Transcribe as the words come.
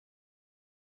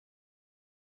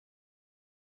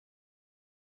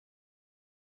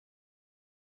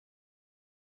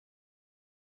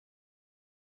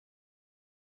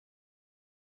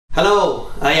Hello,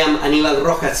 I am Anibal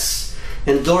Rojas,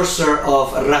 endorser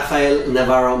of Rafael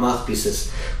Navarro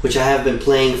mouthpieces, which I have been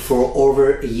playing for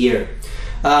over a year.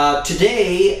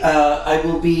 Today I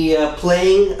will be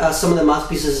playing some of the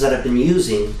mouthpieces that I've been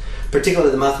using,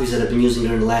 particularly the mouthpieces that I've been using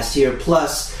during the last year,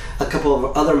 plus a couple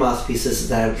of other mouthpieces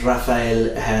that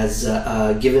Rafael has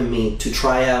given me to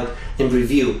try out and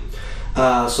review.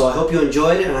 So I hope you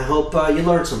enjoyed it and I hope you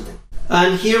learned something.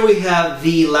 And here we have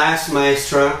the last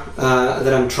Maestra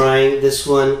that I'm trying. This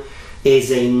one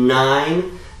is a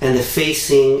 9 and the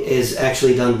facing is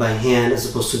actually done by hand as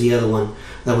opposed to the other one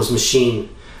that was machined.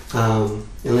 And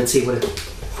let's see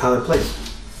how it plays.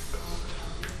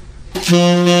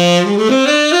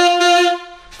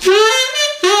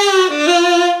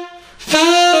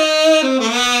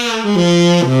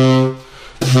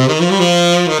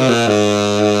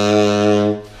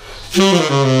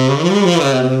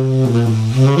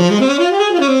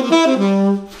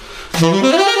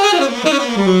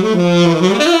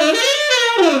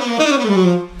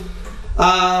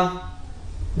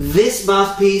 This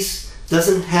mouthpiece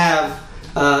doesn't have,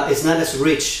 it's not as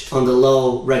rich on the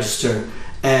low register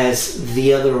as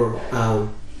the other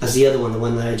one, the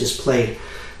one that I just played.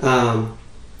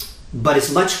 But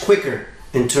it's much quicker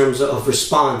in terms of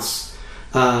response.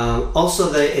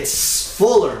 Also, it's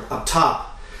fuller up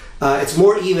top. It's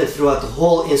more even throughout the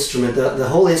whole instrument. The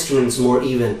whole instrument is more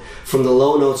even from the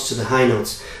low notes to the high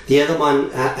notes. The other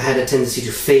one had a tendency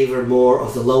to favor more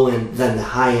of the low end than the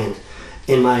high end,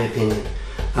 in my opinion.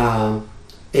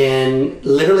 And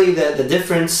literally the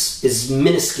difference is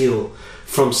minuscule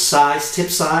from size, tip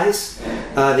size.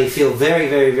 They feel very,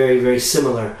 very, very, very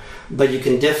similar, but you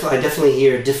can I definitely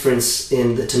hear a difference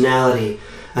in the tonality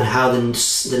and how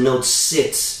the note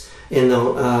sits in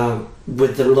the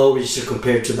with the low register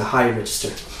compared to the high register.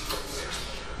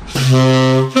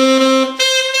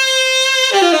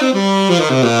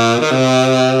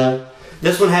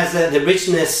 This one has the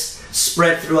richness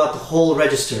spread throughout the whole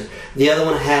register. The other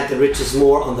one had the richness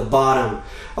more on the bottom,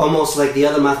 almost like the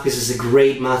other mouthpiece is a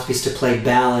great mouthpiece to play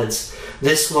ballads.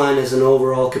 This one as an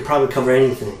overall could probably cover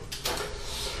anything.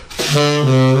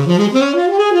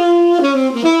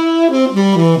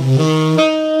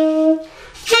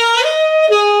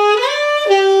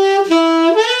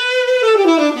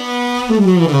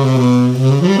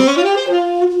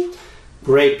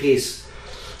 Great piece.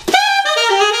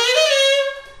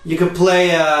 You could play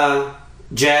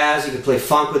jazz, you could play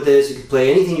funk with this, you could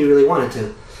play anything you really wanted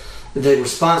to. The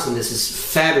response on this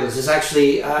is fabulous. It's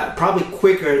actually probably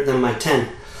quicker than my 10.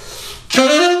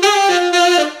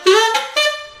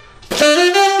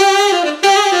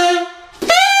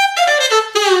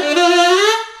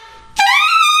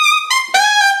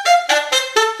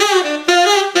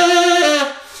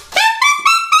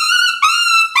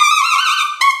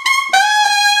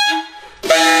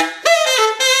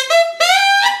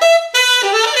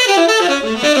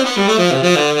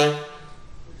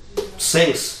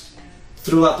 Sings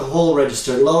throughout the whole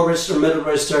register, low register, middle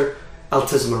register,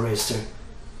 altissimo register.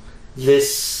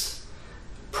 This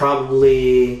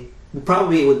probably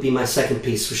would be my second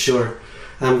piece for sure.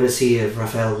 I'm going to see if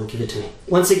Rafael will give it to me.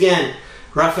 Once again,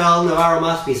 Rafael Navarro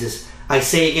mouthpieces. I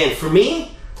say again, for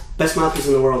me, best mouthpiece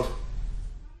in the world.